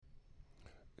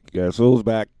Guess who's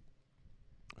back?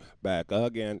 Back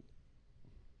again.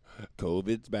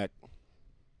 COVID's back.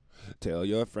 Tell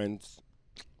your friends.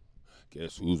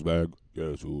 Guess who's back?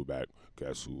 Guess who's back?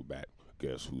 Guess who's back?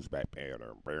 Guess who's back?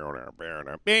 Banner, banner,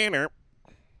 banner, banner.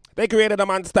 They created a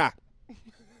monster.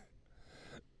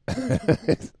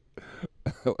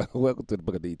 Welcome to the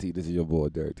Book of DT. This is your boy,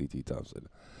 Derek T.T. Thompson.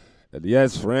 And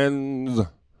yes, friends,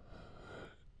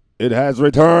 it has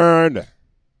returned.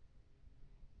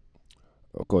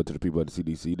 According to the people at the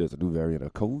CDC, there's a new variant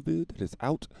of COVID that's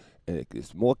out, and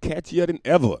it's more catchier than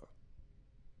ever.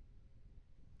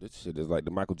 This shit is like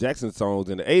the Michael Jackson songs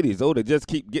in the 80s. Oh, they just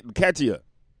keep getting catchier.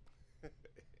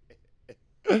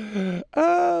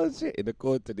 Oh, shit. And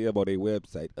according to them on their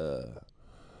website,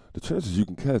 the chances you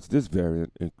can catch this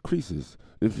variant increases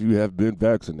if you have been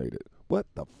vaccinated. What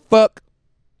the fuck?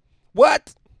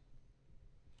 What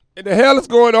in the hell is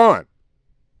going on?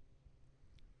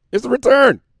 It's a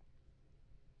return.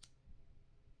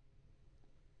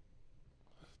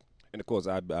 And of course,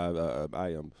 I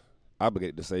am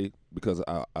obligated to say, because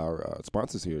our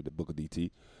sponsors here at the Book of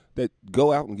DT, that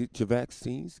go out and get your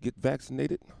vaccines, get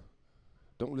vaccinated.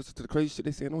 Don't listen to the crazy shit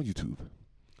they saying on YouTube.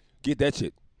 Get that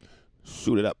shit.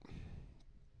 Shoot it up.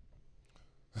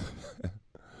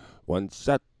 1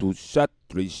 shot, 2 shot,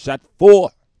 3 shot, 4.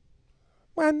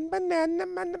 One banana,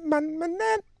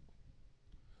 banana.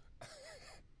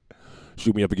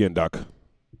 Shoot me up again, Doc.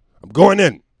 I'm going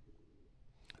in.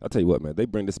 I'll tell you what, man. They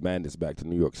bring this madness back to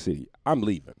New York City. I'm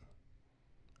leaving.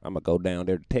 I'm going to go down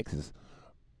there to Texas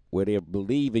where they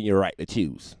believe in your right to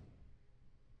choose.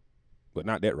 But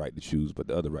not that right to choose, but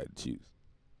the other right to choose.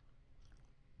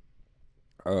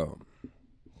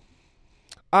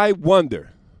 I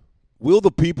wonder, will the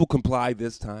people comply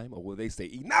this time, or will they say,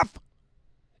 enough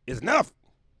is enough?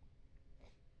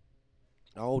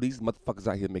 All these motherfuckers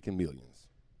out here making millions.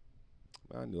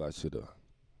 I knew I should have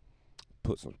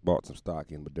bought some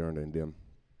stock in Moderna and them.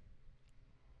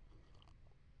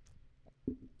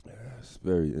 It's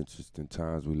very interesting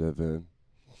times we live in.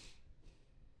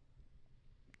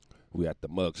 We got the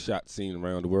mug shot scene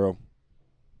around the world.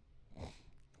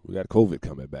 We got COVID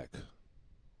coming back.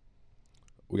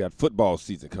 We got football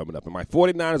season coming up, and my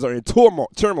 49ers are in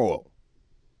turmoil.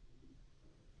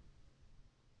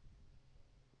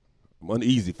 I'm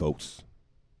uneasy, folks.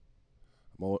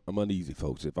 I'm uneasy,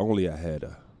 folks. If only I had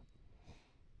a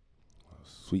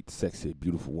sweet, sexy,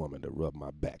 beautiful woman to rub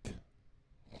my back.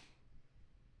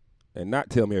 And not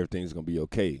tell me everything's going to be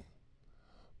okay,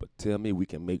 but tell me we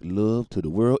can make love till the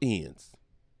world ends.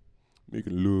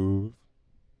 Making love.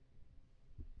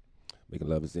 Making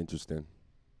love is interesting.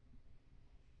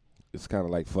 It's kind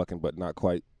of like fucking, but not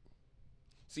quite.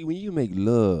 See, when you make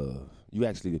love, you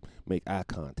actually make eye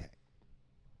contact.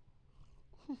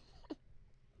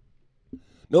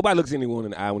 Nobody looks anyone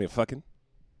in the eye when they're fucking.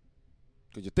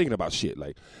 Because you're thinking about shit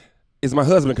like, is my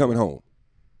husband coming home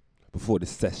before this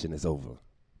session is over?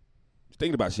 You're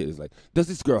thinking about shit. It's like, does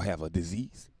this girl have a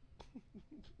disease?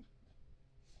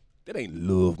 That ain't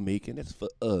love making. That's for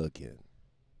again.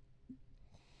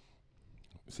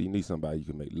 See, you need somebody you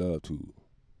can make love to.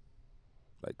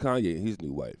 Like Kanye and his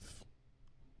new wife.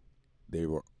 They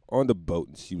were on the boat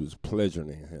and she was pleasuring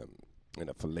him in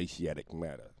a fallaciatic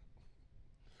manner.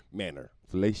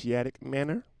 Fallaciatic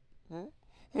manner?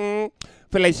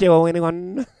 Fellatio,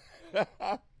 anyone?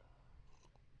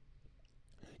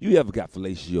 You ever got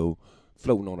fellatio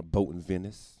floating on a boat in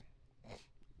Venice?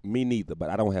 Me neither, but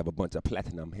I don't have a bunch of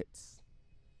platinum hits.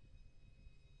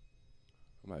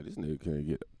 I'm like, this nigga can't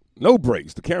get no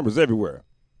breaks. The camera's everywhere.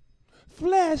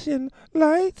 Flashing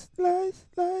lights, lights,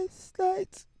 lights,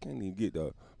 lights. Can't even get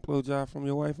a blowjob from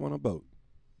your wife on a boat.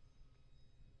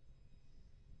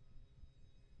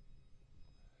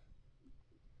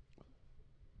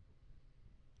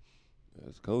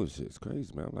 This COVID shit's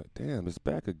crazy, man. I'm like, damn, it's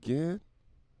back again.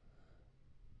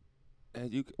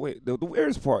 And you wait. The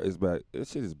weirdest part is back.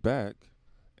 This shit is back,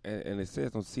 and it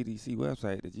says on CDC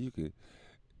website that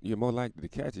you're more likely to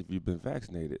catch it if you've been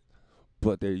vaccinated.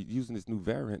 But they're using this new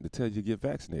variant to tell you to get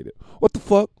vaccinated. What the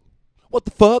fuck? What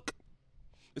the fuck?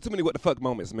 There's too many what the fuck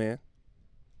moments, man.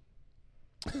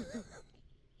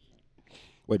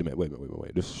 Wait a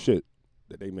minute. This shit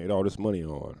that they made all this money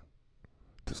on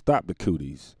to stop the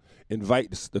cooties,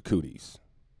 invite the cooties.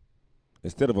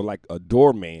 Instead of like a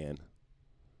doorman,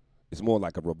 it's more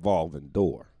like a revolving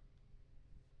door.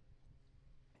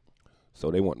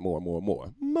 So they want more and more and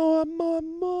more. More, more,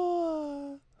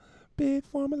 more. Big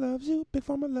Pharma loves you. Big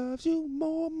Pharma loves you.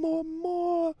 More, more,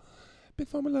 more. Big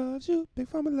Pharma loves you. Big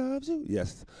Pharma loves you.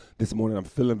 Yes, this morning I'm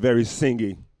feeling very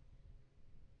singy.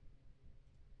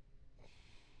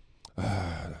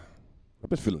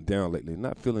 been feeling down lately,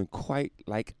 not feeling quite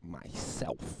like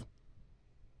myself.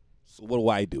 So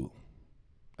what do?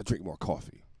 I drink more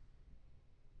coffee,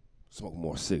 smoke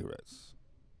more cigarettes.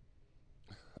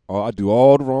 Oh, I do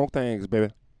all the wrong things,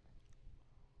 baby.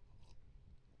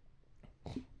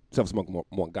 Except smoke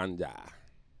more ganja.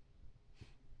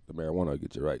 The marijuana will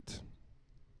get you right.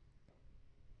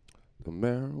 The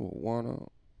marijuana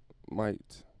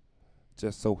might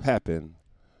just so happen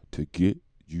to get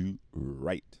you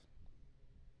right.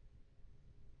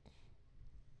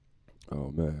 Oh,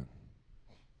 man.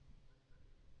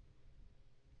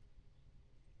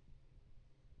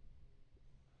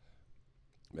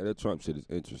 Man, that Trump shit is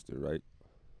interesting, right?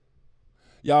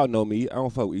 Y'all know me. I don't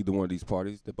fuck with either one of these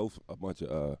parties. They're both a bunch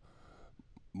of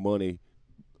money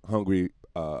hungry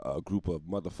group of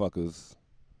motherfuckers.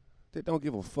 They don't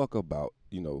give a fuck about,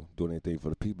 doing anything for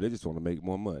the people. They just want to make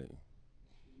more money.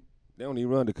 They don't even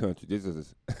run the country.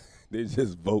 They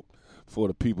just vote for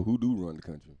the people who do run the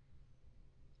country.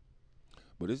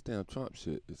 But this damn Trump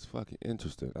shit is fucking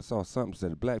interesting. I saw something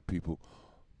said black people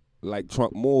like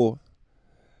Trump more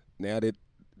now that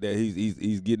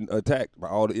he's getting attacked by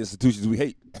all the institutions we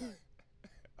hate.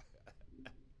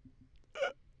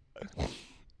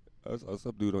 I saw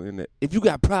some dude on the internet. If you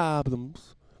got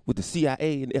problems with the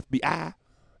CIA and the FBI,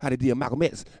 how they did Malcolm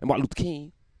X and Martin Luther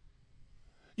King,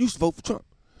 you should vote for Trump.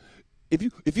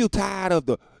 If you're tired of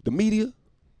the media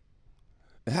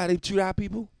and how they treat our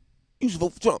people, you should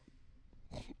vote for Trump.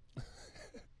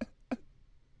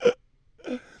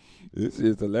 This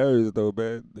is hilarious though,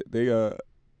 man. They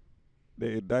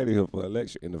indicted him for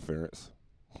election interference,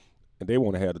 and they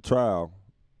want to have the trial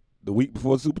the week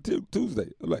before Super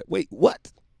Tuesday. I'm like, wait,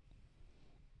 what?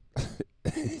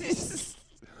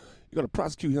 You're gonna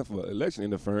prosecute him for election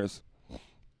interference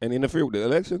and interfere with the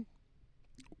election?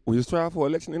 With his trial for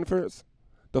election interference?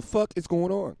 The fuck is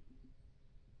going on?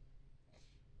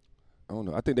 I don't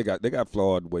know. I think they got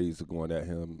flawed ways of going at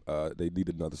him. They need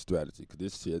another strategy because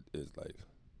this shit is like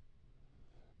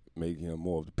making him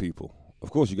more of the people.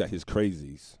 Of course, you got his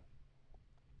crazies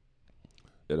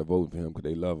that are voting for him because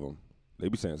they love him. They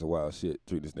be saying some wild shit,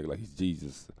 treating this nigga like he's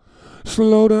Jesus.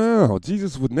 Slow down.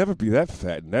 Jesus would never be that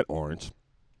fat and that orange.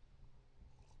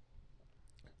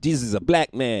 Jesus is a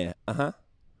black man. Uh-huh.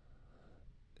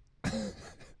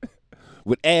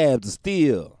 With abs of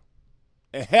steel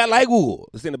and hair like wool.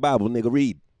 It's in the Bible, nigga,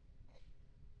 read.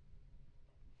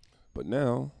 But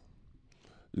now,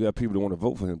 you got people that want to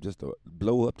vote for him just to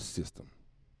blow up the system.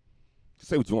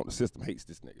 Say what you want, the system hates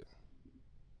this nigga.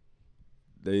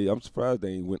 I'm surprised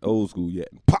they ain't went old school yet.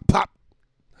 Pop, pop.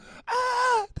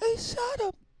 Ah, they shot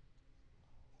him.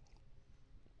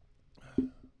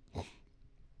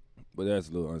 But that's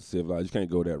a little uncivilized. You can't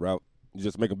go that route. You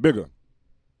just make them bigger.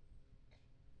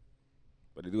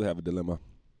 But they do have a dilemma.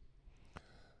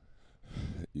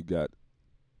 You got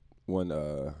one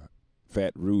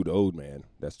fat, rude old man.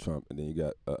 That's Trump. And then you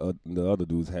got the other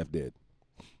dude's half dead.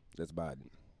 That's Biden.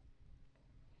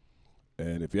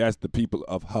 And if you ask the people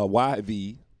of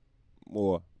Hawaii,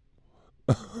 more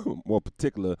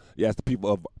particular, you ask the people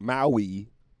of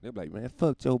Maui, they're like, man,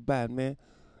 fuck Joe Biden, man,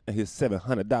 and his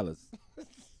 $700.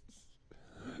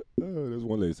 There's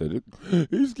one lady said,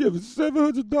 he's giving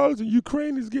 $700 and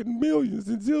Ukraine is getting millions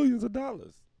and zillions of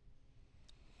dollars.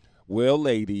 Well,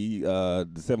 lady, the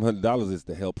 $700 is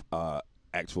to help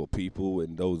actual people,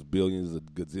 and those billions of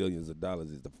gazillions of dollars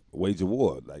is to wage a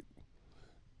war. Like,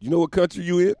 you know what country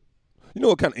you in? You know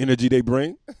what kind of energy they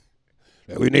bring?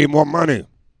 We need more money.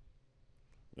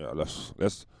 Yeah,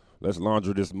 let's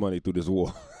launder this money through this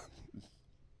war.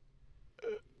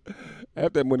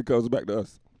 After that money comes back to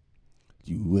us.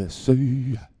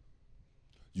 USA,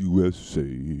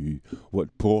 USA,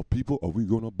 what poor people are we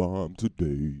gonna bomb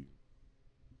today?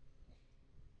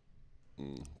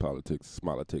 Politics,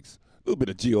 smolitics, a little bit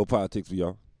of geopolitics for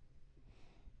y'all.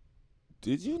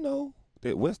 Did you know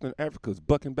that Western Africa is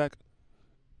bucking back?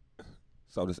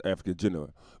 Saw this African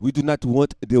general. We do not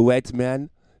want the white man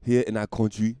here in our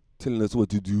country telling us what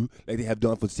to do like they have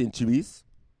done for centuries.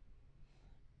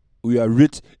 We are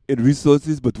rich in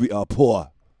resources, but we are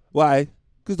poor. Why?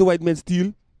 Because the white men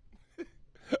steal?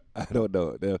 I don't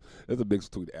know. There's a mix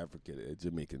between African and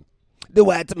Jamaican. The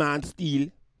white man steal.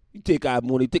 You take our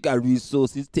money, take our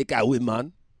resources, take our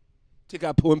women, take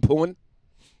our porn.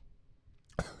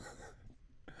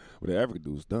 What the African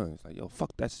dude's done, it's like, yo,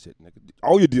 fuck that shit, nigga.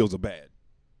 All your deals are bad.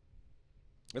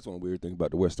 That's one weird thing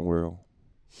about the Western world.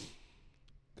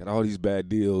 Got all these bad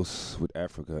deals with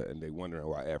Africa, and they wondering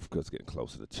why Africa's getting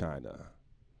closer to China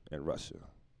and Russia.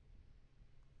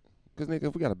 Because, nigga,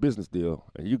 if we got a business deal,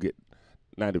 and you get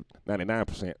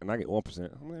 99%, and I get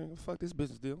 1%, I'm like, fuck this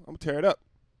business deal. I'm going to tear it up.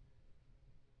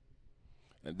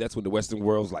 And that's when the Western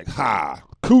world's like, ha,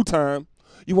 coup time.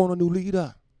 You want a new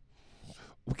leader?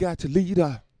 We got your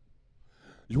leader.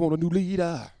 You want a new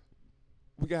leader?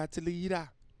 We got your leader.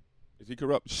 Is he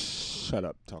corrupt? Shut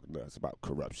up talking to us about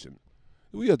corruption.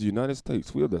 We are the United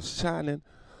States. We are the shining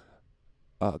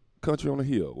country on the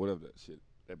hill, whatever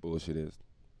that bullshit is.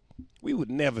 We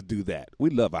would never do that. We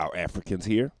love our Africans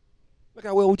here. Look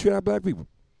how well we treat our black people.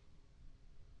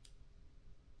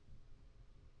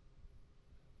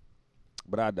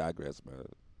 But I digress, man.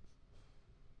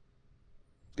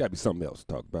 Got to be something else to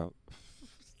talk about.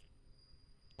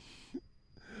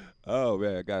 Oh,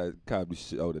 man, I got a comedy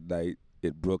show tonight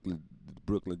in Brooklyn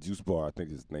Juice Bar, I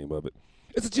think is the name of it.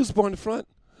 It's a juice bar in the front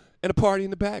and a party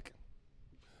in the back.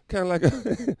 Kind of like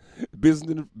a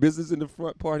business in the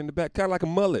front, party in the back. Kind of like a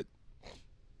mullet.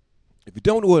 If you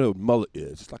don't know what a mullet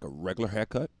is, it's like a regular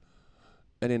haircut.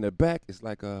 And in the back, it's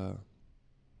like long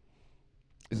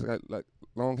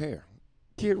hair.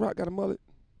 Kid Rock got a mullet?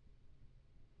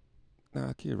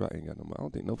 Nah, Kid Rock ain't got no mullet. I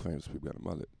don't think no famous people got a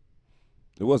mullet.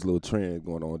 There was a little trend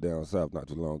going on down south not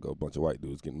too long ago. A bunch of white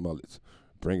dudes getting mullets,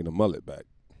 bringing the mullet back.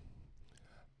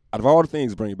 Out of all the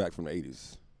things bringing back from the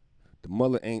 80s, the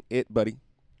mullet ain't it, buddy.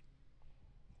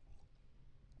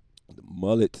 The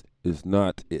mullet is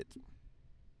not it.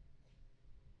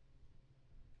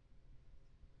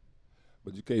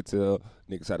 But you can't tell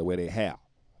niggas how to wear their hair.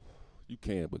 You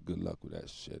can, but good luck with that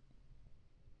shit.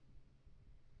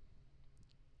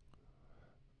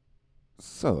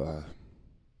 So,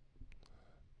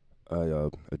 I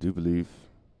do believe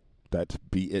that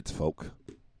be it, folk.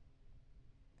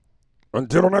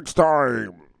 Until next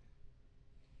time.